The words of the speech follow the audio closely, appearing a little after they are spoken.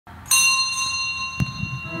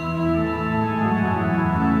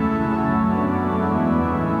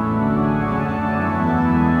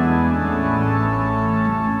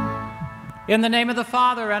In the name of the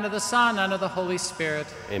Father, and of the Son, and of the Holy Spirit.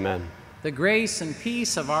 Amen. The grace and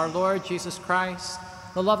peace of our Lord Jesus Christ,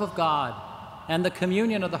 the love of God, and the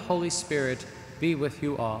communion of the Holy Spirit be with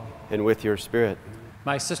you all. And with your spirit.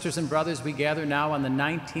 My sisters and brothers, we gather now on the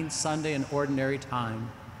 19th Sunday in Ordinary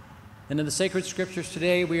Time. And in the sacred scriptures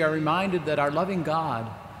today, we are reminded that our loving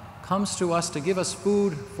God comes to us to give us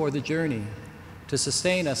food for the journey, to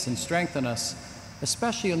sustain us and strengthen us,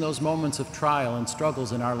 especially in those moments of trial and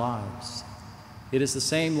struggles in our lives. It is the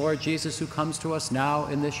same Lord Jesus who comes to us now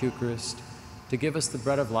in this Eucharist to give us the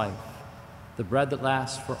bread of life, the bread that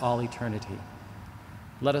lasts for all eternity.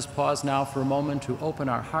 Let us pause now for a moment to open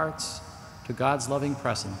our hearts to God's loving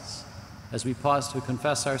presence as we pause to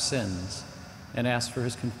confess our sins and ask for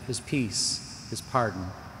his peace, his pardon,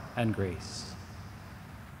 and grace.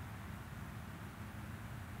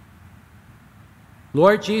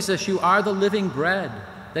 Lord Jesus, you are the living bread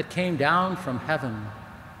that came down from heaven.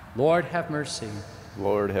 Lord, have mercy.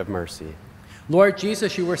 Lord, have mercy. Lord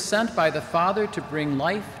Jesus, you were sent by the Father to bring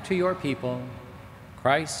life to your people.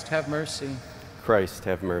 Christ, have mercy. Christ,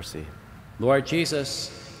 have mercy. Lord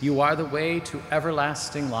Jesus, you are the way to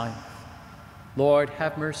everlasting life. Lord,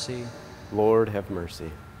 have mercy. Lord, have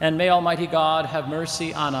mercy. And may Almighty God have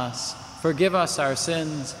mercy on us, forgive us our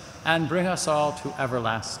sins, and bring us all to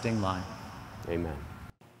everlasting life. Amen.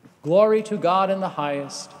 Glory to God in the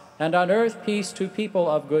highest, and on earth peace to people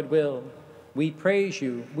of good will. We praise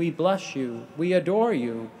you, we bless you, we adore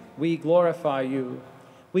you, we glorify you.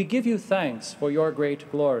 We give you thanks for your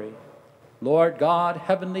great glory. Lord God,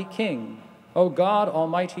 heavenly King, O God,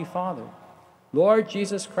 almighty Father, Lord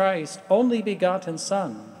Jesus Christ, only begotten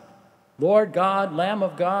Son, Lord God, Lamb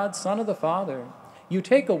of God, Son of the Father, you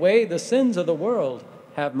take away the sins of the world,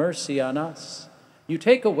 have mercy on us. You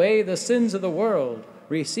take away the sins of the world,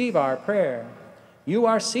 receive our prayer. You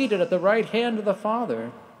are seated at the right hand of the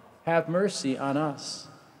Father. Have mercy on us.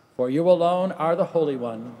 For you alone are the Holy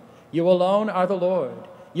One. You alone are the Lord.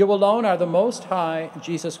 You alone are the Most High,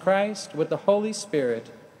 Jesus Christ, with the Holy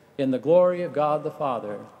Spirit, in the glory of God the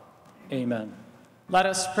Father. Amen. Let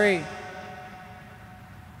us pray.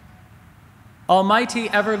 Almighty,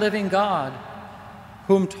 ever-living God,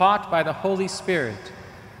 whom taught by the Holy Spirit,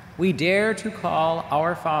 we dare to call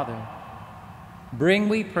our Father. Bring,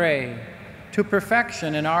 we pray, to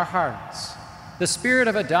perfection in our hearts the spirit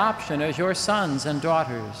of adoption as your sons and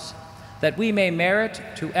daughters, that we may merit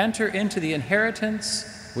to enter into the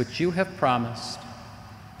inheritance which you have promised.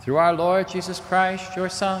 Through our Lord Jesus Christ, your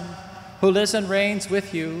Son, who lives and reigns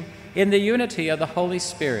with you in the unity of the Holy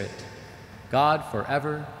Spirit, God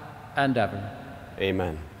forever and ever.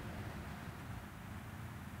 Amen.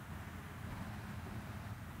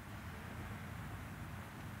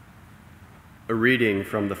 A reading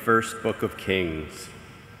from the first book of Kings.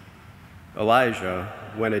 Elijah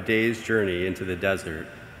went a day's journey into the desert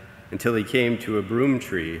until he came to a broom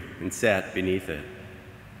tree and sat beneath it.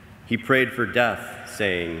 He prayed for death,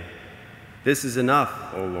 saying, "This is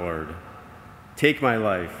enough, O Lord. Take my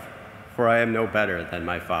life, for I am no better than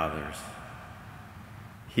my fathers."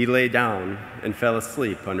 He lay down and fell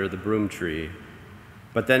asleep under the broom tree,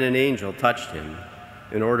 but then an angel touched him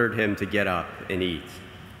and ordered him to get up and eat.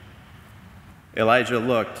 Elijah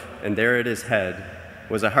looked, and there at his head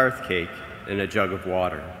was a hearth cake and a jug of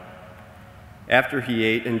water. After he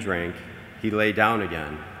ate and drank, he lay down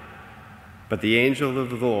again. But the angel of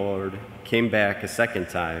the Lord came back a second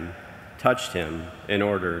time, touched him, and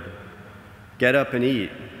ordered, "Get up and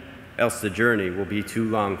eat, else the journey will be too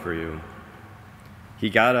long for you." He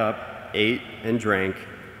got up, ate, and drank.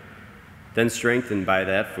 Then, strengthened by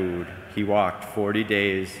that food, he walked 40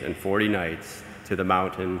 days and 40 nights to the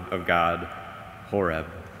mountain of God, Horeb.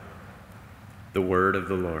 The word of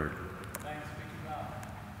the Lord. Thanks be to God.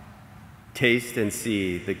 Taste and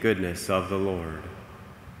see the goodness of the Lord.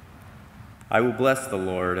 I will bless the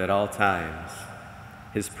Lord at all times.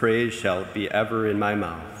 His praise shall be ever in my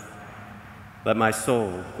mouth. Let my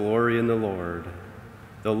soul glory in the Lord.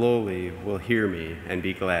 The lowly will hear me and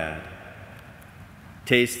be glad.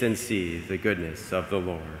 Taste and see the goodness of the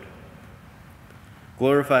Lord.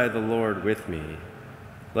 Glorify the Lord with me.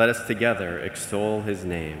 Let us together extol his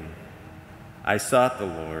name. I sought the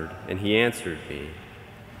Lord, and he answered me,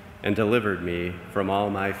 and delivered me from all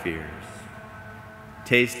my fears.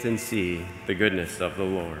 Taste and see the goodness of the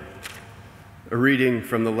Lord. A reading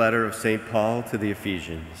from the letter of St. Paul to the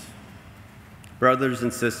Ephesians. Brothers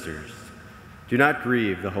and sisters, do not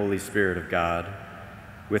grieve the Holy Spirit of God,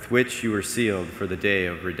 with which you were sealed for the day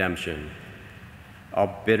of redemption.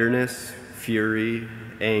 All bitterness, fury,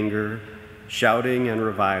 anger, shouting, and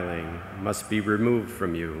reviling must be removed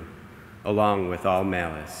from you, along with all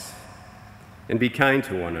malice. And be kind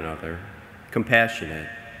to one another, compassionate,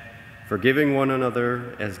 forgiving one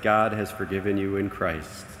another as God has forgiven you in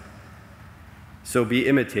Christ. So be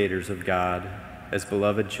imitators of God as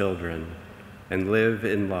beloved children, and live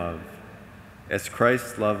in love, as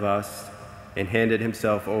Christ loved us and handed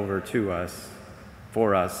himself over to us,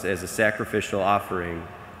 for us as a sacrificial offering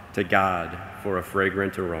to God for a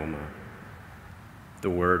fragrant aroma. The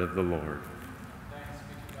word of the Lord. Thanks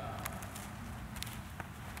be to God.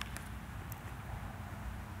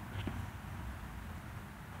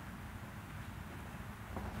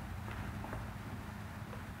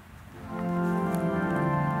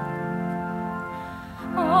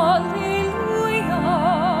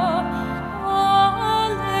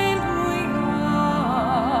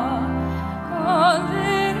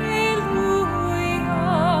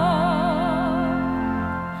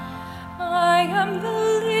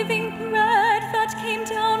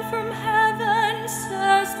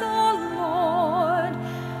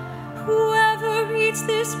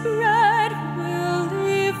 This bread will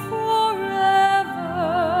live forever.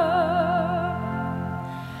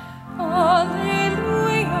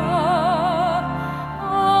 Alleluia,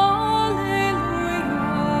 alleluia,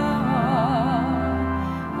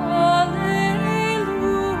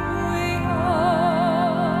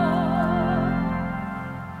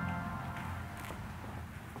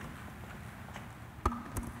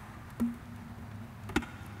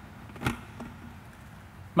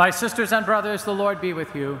 My sisters and brothers, the Lord be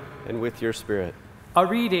with you. And with your spirit. A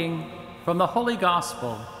reading from the Holy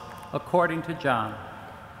Gospel according to John.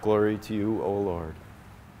 Glory to you, O Lord.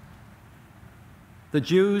 The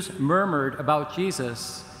Jews murmured about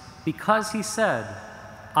Jesus because he said,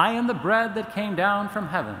 "I am the bread that came down from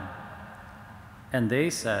heaven." And they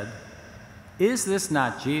said, "Is this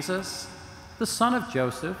not Jesus, the son of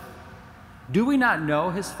Joseph? Do we not know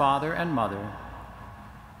his father and mother?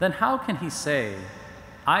 Then how can he say,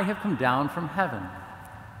 'I have come down from heaven'?"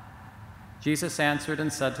 Jesus answered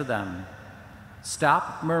and said to them,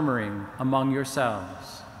 "Stop murmuring among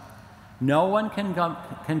yourselves. No one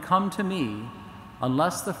can come to me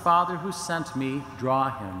unless the Father who sent me draw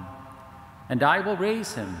him, and I will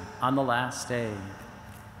raise him on the last day.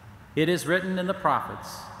 It is written in the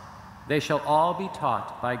prophets, 'They shall all be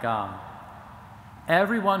taught by God.'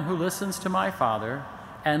 Everyone who listens to my Father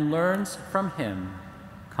and learns from him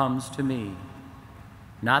comes to me.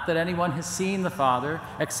 Not that anyone has seen the Father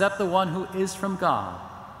except the one who is from God.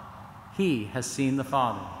 He has seen the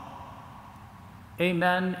Father.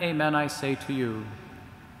 Amen, amen, I say to you,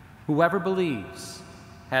 whoever believes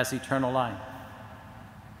has eternal life.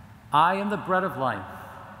 I am the bread of life.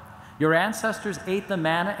 Your ancestors ate the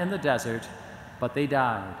manna in the desert, but they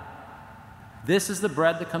died. This is the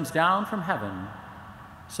bread that comes down from heaven,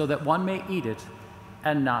 so that one may eat it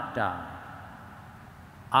and not die.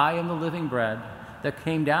 I am the living bread that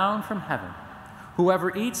came down from heaven.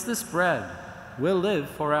 Whoever eats this bread will live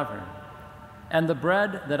forever. And the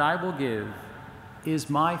bread that I will give is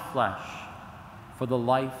my flesh for the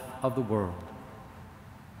life of the world."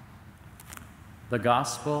 The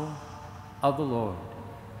Gospel of the Lord.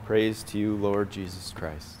 Praise to you, Lord Jesus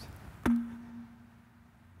Christ.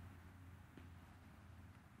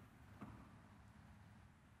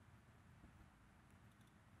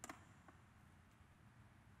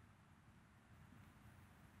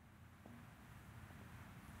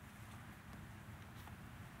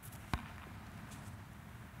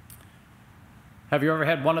 Have you ever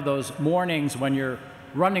had one of those mornings when you're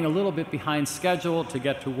running a little bit behind schedule to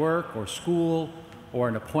get to work or school or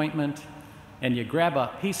an appointment, and you grab a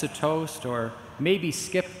piece of toast or maybe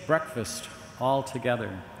skip breakfast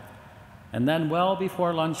altogether? And then well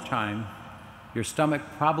before lunchtime, your stomach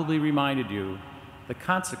probably reminded you the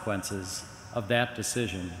consequences of that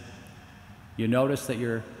decision. You noticed that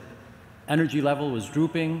your energy level was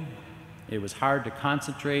drooping. It was hard to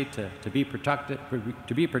concentrate, to be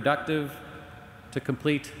productive, to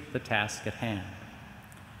complete the task at hand.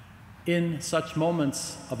 In such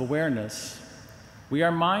moments of awareness, we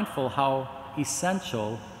are mindful how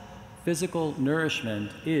essential physical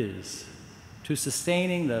nourishment is to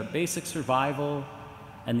sustaining the basic survival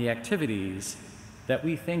and the activities that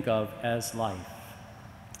we think of as life.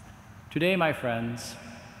 Today, my friends,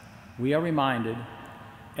 we are reminded,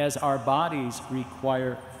 as our bodies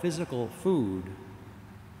require physical food,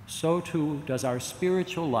 so too does our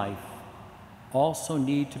spiritual life also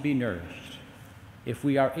need to be nourished if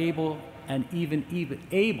we are able and even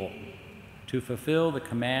able to fulfill the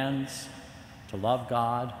commands to love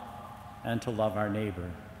God and to love our neighbor.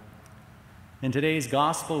 In today's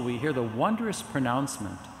gospel, we hear the wondrous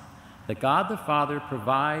pronouncement that God the Father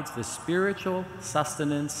provides the spiritual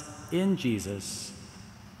sustenance in Jesus,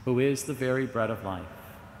 who is the very bread of life.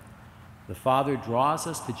 The Father draws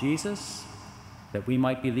us to Jesus that we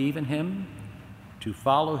might believe in him, to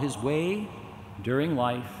follow his way during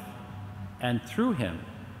life, and through him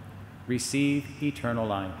receive eternal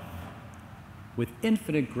life. With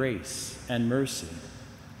infinite grace and mercy,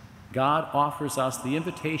 God offers us the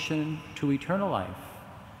invitation to eternal life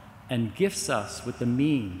and gifts us with the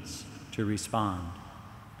means to respond.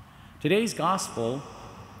 Today's gospel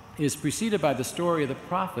is preceded by the story of the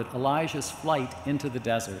prophet Elijah's flight into the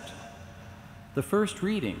desert. The first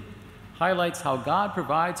reading highlights how God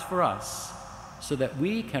provides for us so that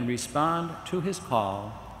we can respond to his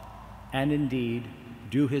call and indeed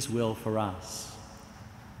do his will for us.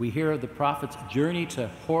 We hear of the prophet's journey to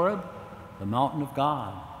Horeb, the mountain of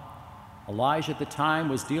God. Elijah at the time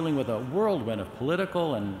was dealing with a whirlwind of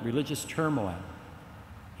political and religious turmoil.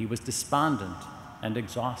 He was despondent and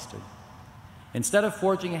exhausted. Instead of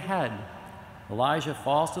forging ahead, Elijah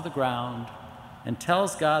falls to the ground and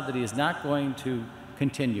tells God that he is not going to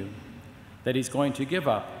continue, that he's going to give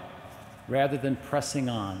up rather than pressing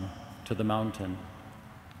on to the mountain.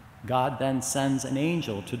 God then sends an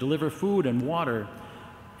angel to deliver food and water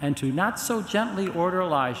and to not so gently order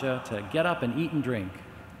Elijah to get up and eat and drink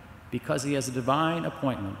because he has a divine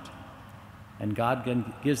appointment. And God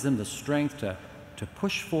gives them the strength to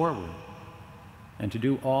push forward and to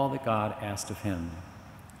do all that God asked of him.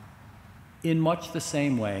 In much the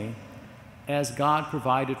same way, as God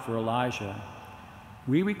provided for Elijah,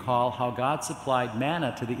 we recall how God supplied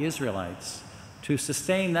manna to the Israelites to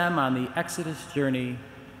sustain them on the Exodus journey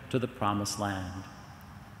to the Promised Land.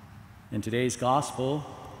 In today's gospel,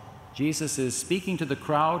 Jesus is speaking to the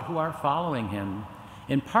crowd who are following him,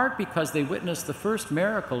 in part because they witnessed the first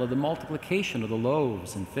miracle of the multiplication of the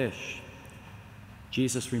loaves and fish.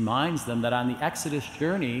 Jesus reminds them that on the Exodus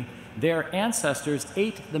journey, their ancestors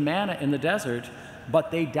ate the manna in the desert, but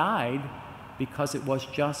they died because it was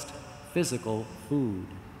just physical food.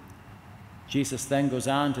 Jesus then goes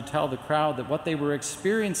on to tell the crowd that what they were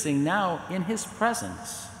experiencing now in his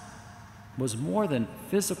presence was more than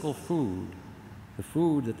physical food. The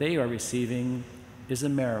food that they are receiving is a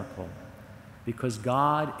miracle because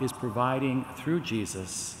God is providing through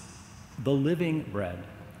Jesus the living bread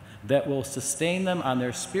that will sustain them on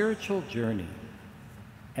their spiritual journey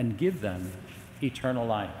and give them eternal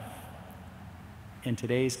life. In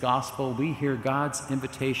today's gospel, we hear God's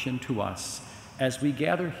invitation to us as we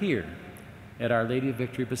gather here at Our Lady of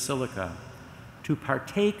Victory Basilica to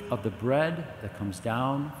partake of the bread that comes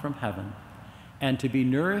down from heaven and to be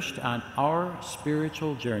nourished on our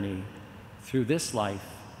spiritual journey through this life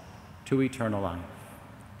to eternal life.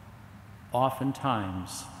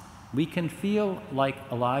 Oftentimes, we can feel like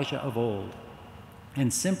Elijah of old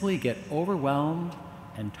and simply get overwhelmed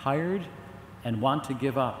and tired and want to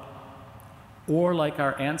give up. Or like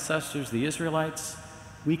our ancestors, the Israelites,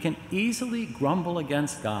 we can easily grumble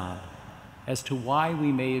against God as to why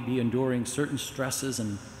we may be enduring certain stresses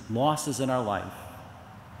and losses in our life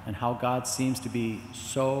and how God seems to be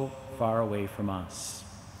so far away from us.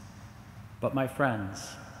 But my friends,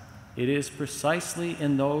 it is precisely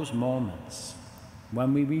in those moments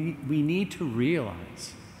when we need to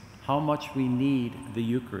realize how much we need the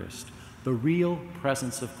Eucharist, the real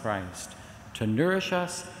presence of Christ, to nourish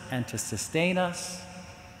us and to sustain us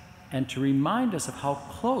and to remind us of how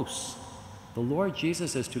close the Lord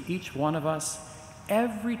Jesus is to each one of us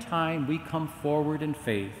every time we come forward in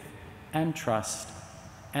faith and trust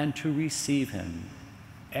and to receive him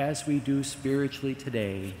as we do spiritually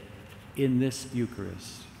today in this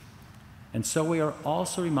Eucharist. And so we are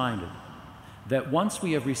also reminded that once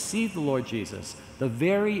we have received the Lord Jesus, the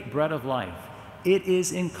very bread of life, it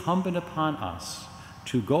is incumbent upon us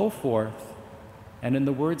to go forth and, in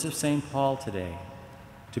the words of St. Paul today,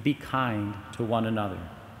 to be kind to one another,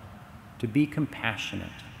 to be compassionate,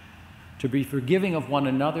 to be forgiving of one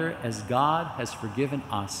another as God has forgiven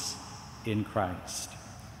us in Christ.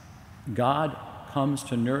 God comes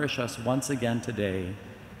to nourish us once again today,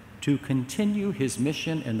 to continue his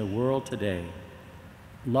mission in the world today,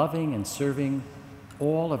 loving and serving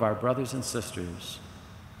all of our brothers and sisters,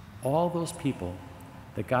 all those people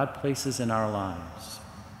that God places in our lives.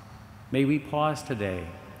 May we pause today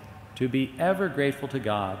to be ever grateful to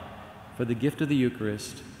God for the gift of the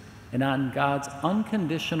Eucharist and on God's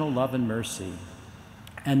unconditional love and mercy,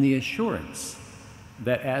 and the assurance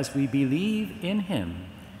that as we believe in him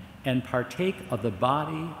and partake of the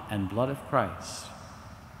body and blood of Christ,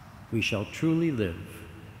 we shall truly live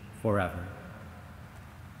forever.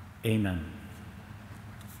 Amen.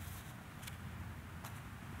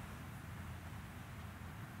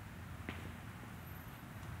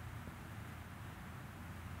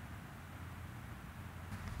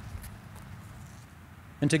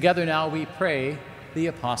 And together now we pray the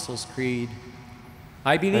Apostles' Creed.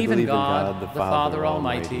 I believe in God, the Father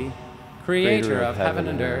Almighty, creator of heaven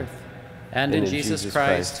and earth, and in Jesus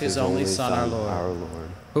Christ, his only Son, our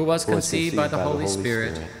Lord, who was conceived by the Holy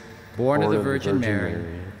Spirit, born of the Virgin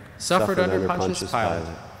Mary, suffered under Pontius Pilate,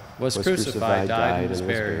 was crucified, died, and was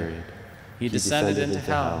buried. He descended into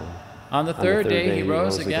hell. On the third day he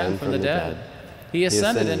rose again from the dead. He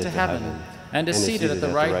ascended into heaven, and is seated at the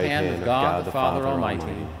right hand of God the Father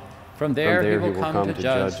Almighty. From there he will come to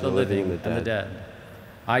judge the living and the dead.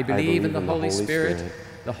 I believe in the Holy Spirit,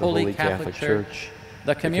 the Holy Catholic Church,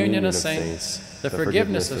 the communion of saints, the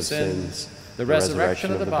forgiveness of sins, the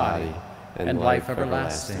resurrection of the body, and life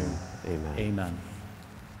everlasting. Amen.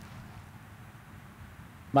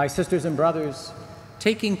 My sisters and brothers,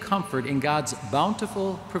 taking comfort in God's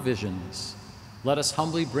bountiful provisions, let us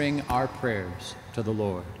humbly bring our prayers to the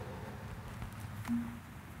Lord.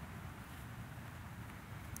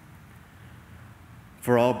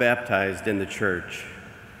 For all baptized in the Church,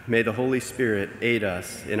 may the Holy Spirit aid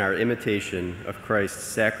us in our imitation of Christ's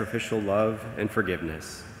sacrificial love and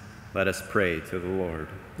forgiveness. Let us pray to the Lord.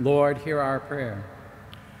 Lord, hear our prayer.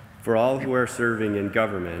 For all who are serving in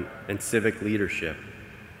government and civic leadership,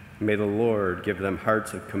 may the Lord give them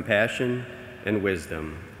hearts of compassion and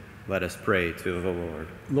wisdom. Let us pray to the Lord.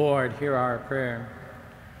 Lord, hear our prayer.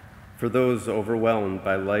 For those overwhelmed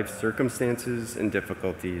by life's circumstances and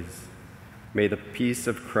difficulties, may the peace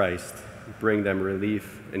of Christ bring them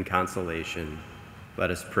relief and consolation.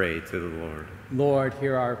 Let us pray to the Lord. Lord,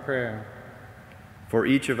 hear our prayer. For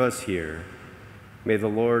each of us here, may the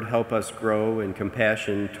Lord help us grow in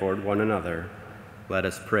compassion toward one another. Let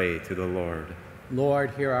us pray to the Lord.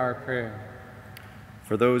 Lord, hear our prayer.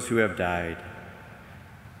 For those who have died,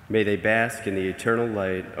 may they bask in the eternal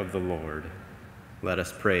light of the Lord. Let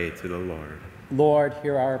us pray to the Lord. Lord,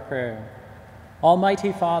 hear our prayer.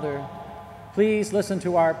 Almighty Father, please listen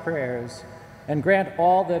to our prayers and grant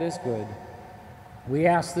all that is good. We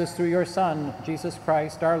ask this through your Son, Jesus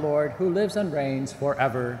Christ, our Lord, who lives and reigns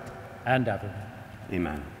forever and ever.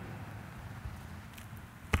 Amen.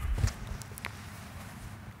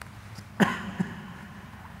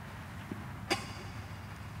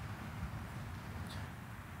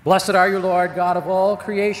 Blessed are you, Lord, God of all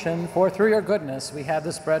creation, for through your goodness we have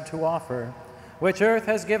this bread to offer, which earth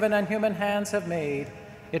has given and human hands have made.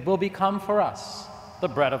 It will become for us the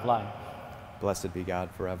bread of life. Blessed be God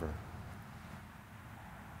forever.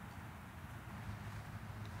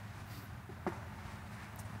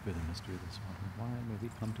 Through the mystery of this water and wine, may we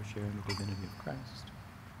come to share in the divinity of Christ,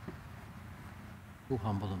 who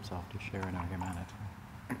humbled himself to share in our humanity.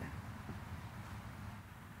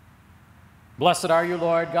 Blessed are you,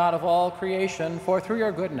 Lord, God of all creation, for through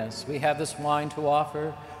your goodness we have this wine to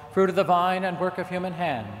offer, fruit of the vine and work of human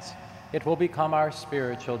hands. It will become our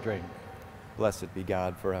spiritual drink. Blessed be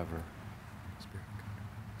God forever.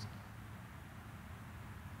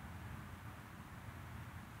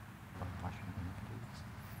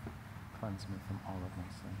 Cleanse me from all of my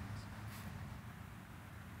sins.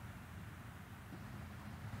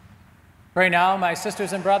 Pray now, my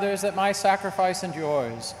sisters and brothers, that my sacrifice and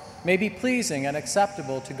yours may be pleasing and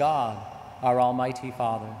acceptable to God, our Almighty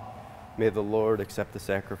Father. May the Lord accept the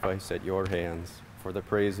sacrifice at your hands for the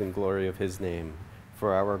praise and glory of his name,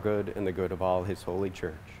 for our good and the good of all his holy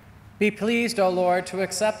church. Be pleased, O Lord, to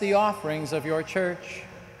accept the offerings of your church,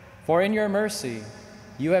 for in your mercy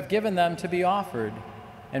you have given them to be offered,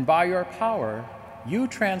 and by your power you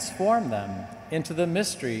transform them into the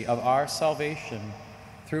mystery of our salvation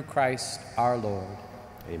through Christ our Lord.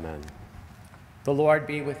 Amen. The Lord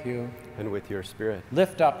be with you. And with your spirit.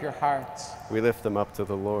 Lift up your hearts. We lift them up to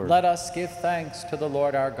the Lord. Let us give thanks to the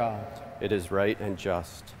Lord our God. It is right and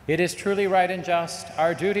just. It is truly right and just,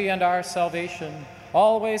 our duty and our salvation,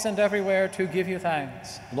 always and everywhere to give you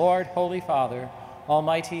thanks, Lord, Holy Father,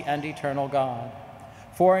 Almighty and eternal God.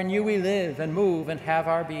 For in you we live and move and have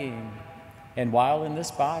our being. And while in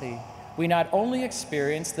this body, we not only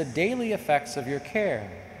experience the daily effects of your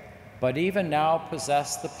care, but even now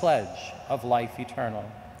possess the pledge of life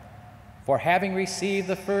eternal. For having received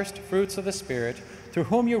the first fruits of the Spirit, through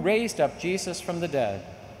whom you raised up Jesus from the dead,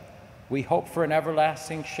 we hope for an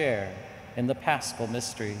everlasting share in the Paschal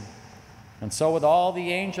mystery. And so with all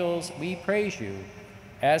the angels we praise you,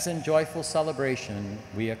 as in joyful celebration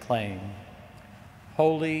we acclaim.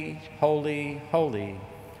 Holy, holy, holy,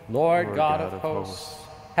 Lord God of hosts,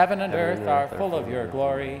 heaven and earth are full of your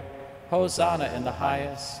glory. Hosanna in the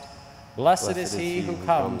highest. Blessed is he who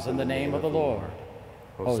comes in the name of the Lord.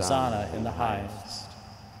 Hosanna in the highest.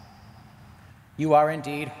 You are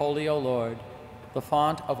indeed holy, O Lord, the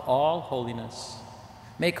font of all holiness.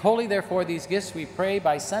 Make holy, therefore, these gifts, we pray,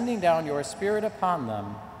 by sending down your Spirit upon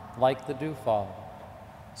them like the dewfall,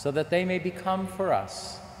 so that they may become for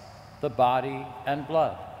us the body and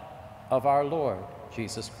blood of our Lord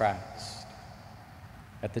Jesus Christ.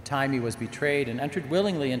 At the time he was betrayed and entered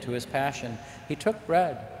willingly into his passion, he took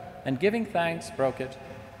bread and, giving thanks, broke it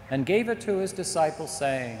and gave it to his disciples,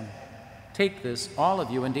 saying, "Take this, all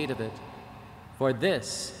of you, and eat of it, for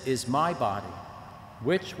this is my body,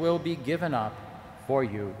 which will be given up for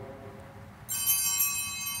you."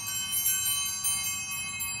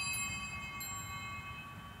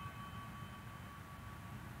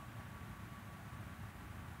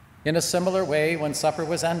 In a similar way, when supper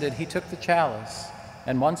was ended, he took the chalice,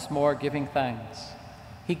 and once more giving thanks,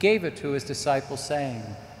 he gave it to his disciples,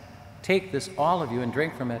 saying, "Take this, all of you, and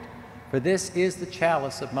drink from it, for this is the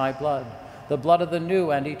chalice of my blood, the blood of the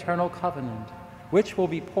new and eternal covenant, which will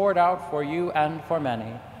be poured out for you and for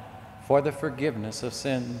many, for the forgiveness of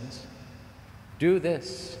sins. Do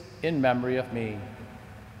this in memory of me."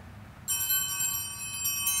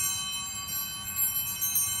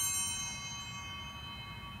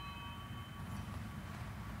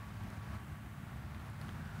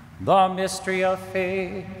 The mystery of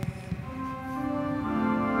faith.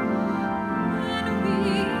 When we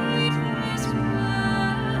eat this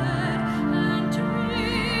bread and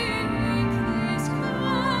drink this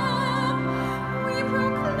cup, we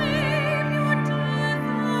proclaim your death,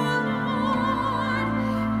 O Lord,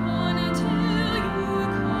 until you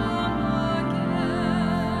come again.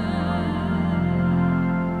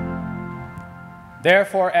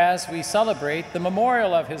 Therefore, as we celebrate the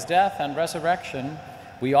memorial of his death and resurrection,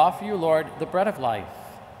 we offer you, Lord, the bread of life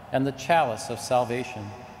and the chalice of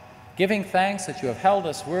salvation, giving thanks that you have held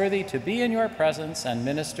us worthy to be in your presence and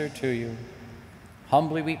minister to you.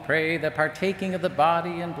 Humbly we pray that, partaking of the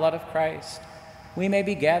body and blood of Christ, we may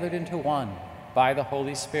be gathered into one by the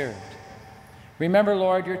Holy Spirit. Remember,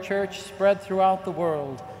 Lord, your church spread throughout the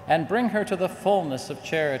world, and bring her to the fullness of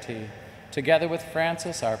charity, together with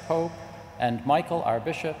Francis, our Pope, and Michael, our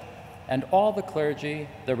Bishop, and all the clergy,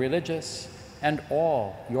 the religious, and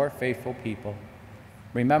all your faithful people.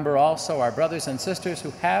 Remember also our brothers and sisters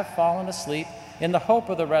who have fallen asleep in the hope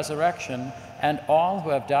of the resurrection, and all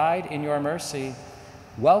who have died in your mercy.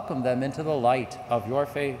 Welcome them into the light of your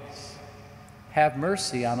face. Have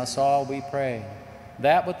mercy on us all, we pray,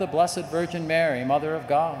 that with the Blessed Virgin Mary, Mother of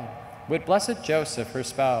God, with blessed Joseph, her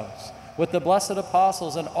spouse, with the blessed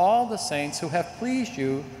apostles and all the saints who have pleased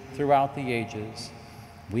you throughout the ages,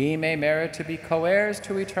 we may merit to be co-heirs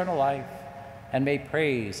to eternal life, and may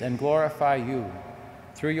praise and glorify you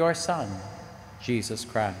through your Son, Jesus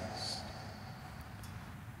Christ.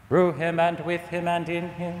 Through him and with him and in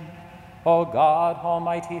him, O God,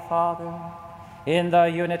 Almighty Father, in the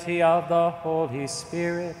unity of the Holy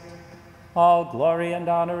Spirit, all glory and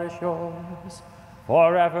honor is yours,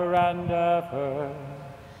 forever and ever.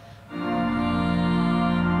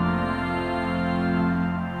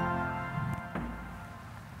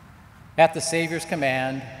 At the Savior's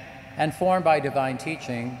command, and formed by divine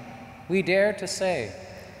teaching, we dare to say,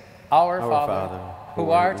 Our Father,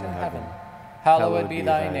 who art in heaven, hallowed be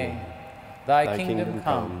thy name. Thy kingdom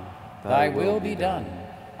come, thy will be done,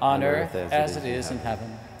 on earth as it is in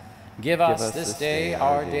heaven. Give us this day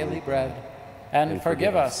our daily bread, and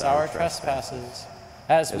forgive us our trespasses,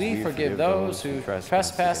 as we forgive those who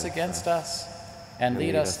trespass against us. And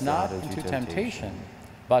lead us not into temptation,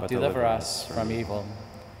 but deliver us from evil.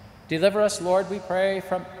 Deliver us, Lord, we pray,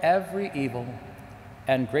 from every evil,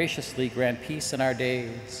 and graciously grant peace in our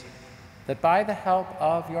days, that by the help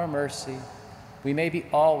of your mercy we may be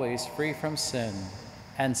always free from sin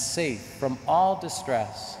and safe from all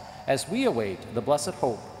distress, as we await the blessed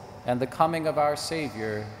hope and the coming of our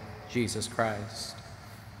Savior, Jesus Christ.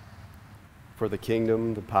 For the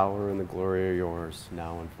kingdom, the power, and the glory are yours,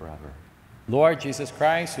 now and forever. Lord Jesus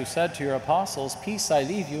Christ, who said to your apostles, "Peace I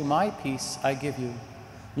leave you, my peace I give you,"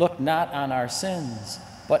 look not on our sins,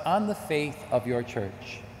 but on the faith of your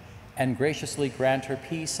church, and graciously grant her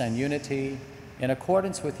peace and unity in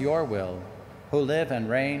accordance with your will, who live and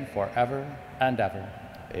reign forever and ever.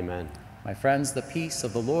 Amen. My friends, the peace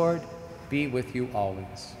of the Lord be with you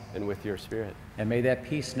always. And with your spirit. And may that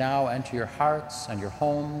peace now enter your hearts and your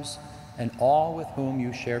homes and all with whom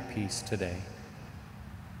you share peace today.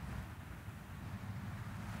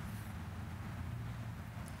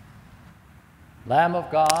 Lamb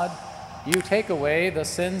of God, you take away the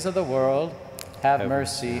sins of the world, have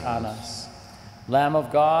mercy on us. Lamb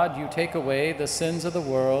of God, you take away the sins of the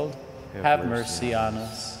world, have mercy on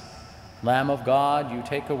us. Lamb of God, you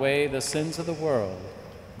take away the sins of the world,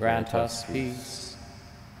 grant us peace.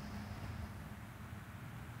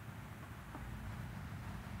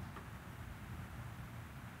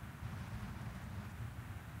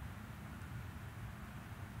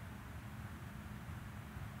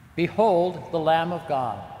 Behold the Lamb of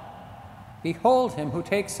God. Behold him who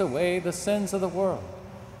takes away the sins of the world.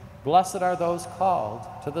 Blessed are those called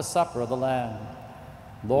to the supper of the Lamb.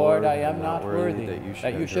 Lord, I am not worthy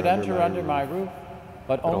that you should enter under my roof,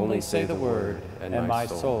 but only say the word, and my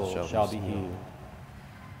soul shall be healed.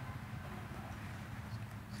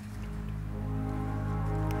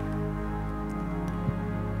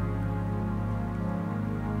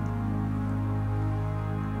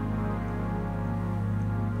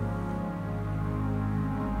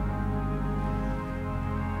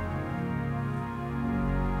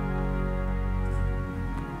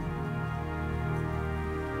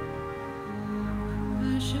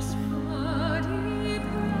 Precious body,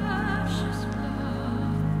 precious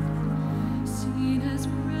blood, seen as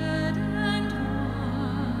bread and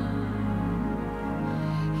wine.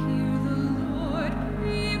 Here the Lord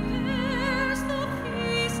prepares the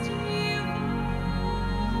feast divine.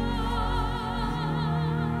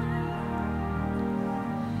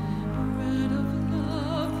 Bread of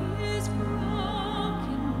love is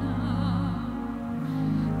broken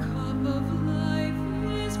now, cup of life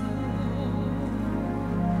is poured.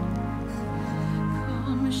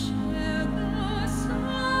 Come share the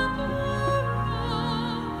supper of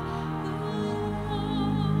the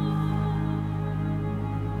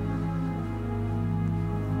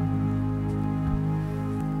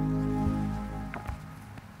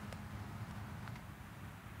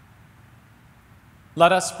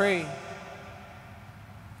Let us pray.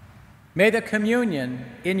 May the communion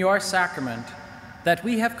in your sacrament that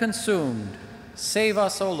we have consumed save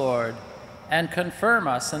us, O Lord, and confirm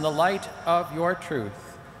us in the light of your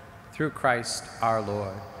truth, through Christ our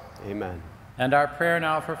Lord. Amen. And our prayer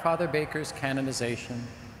now for Father Baker's canonization.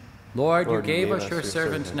 Lord, you gave us your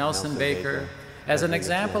servant Nelson Baker as an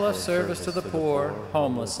example of service to the poor,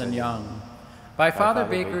 homeless, and young. By Father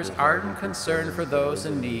Baker's ardent concern for those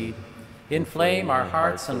in need, inflame our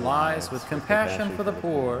hearts and lives with compassion for the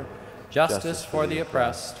poor, justice for the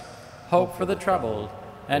oppressed, hope for the troubled,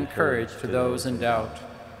 and courage to those in doubt.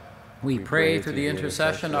 We pray through the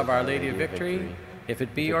intercession of Our Lady of Victory, if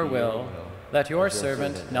it be your will, that your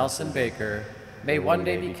servant Nelson Baker may one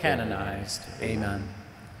day be canonized. Amen.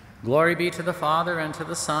 Glory be to the Father, and to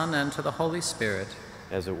the Son, and to the Holy Spirit.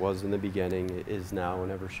 As it was in the beginning, is now,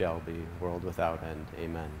 and ever shall be, world without end.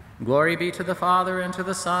 Amen. Glory be to the Father, and to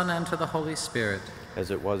the Son, and to the Holy Spirit.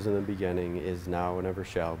 As it was in the beginning, is now, and ever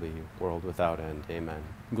shall be, world without end. Amen.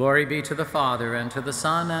 Glory be to the Father, and to the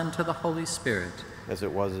Son, and to the Holy Spirit. As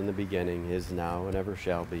it was in the beginning, is now, and ever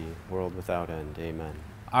shall be, world without end. Amen.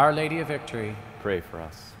 Our Lady of Victory, Pray for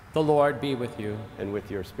us. the Lord be with you. And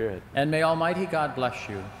with your spirit. And may Almighty God bless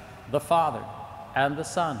you, the Father, and the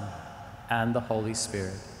Son, and the Holy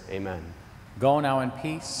Spirit. Amen. Go now in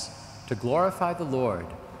peace to glorify the Lord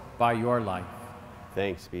by your life.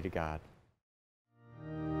 Thanks be to God.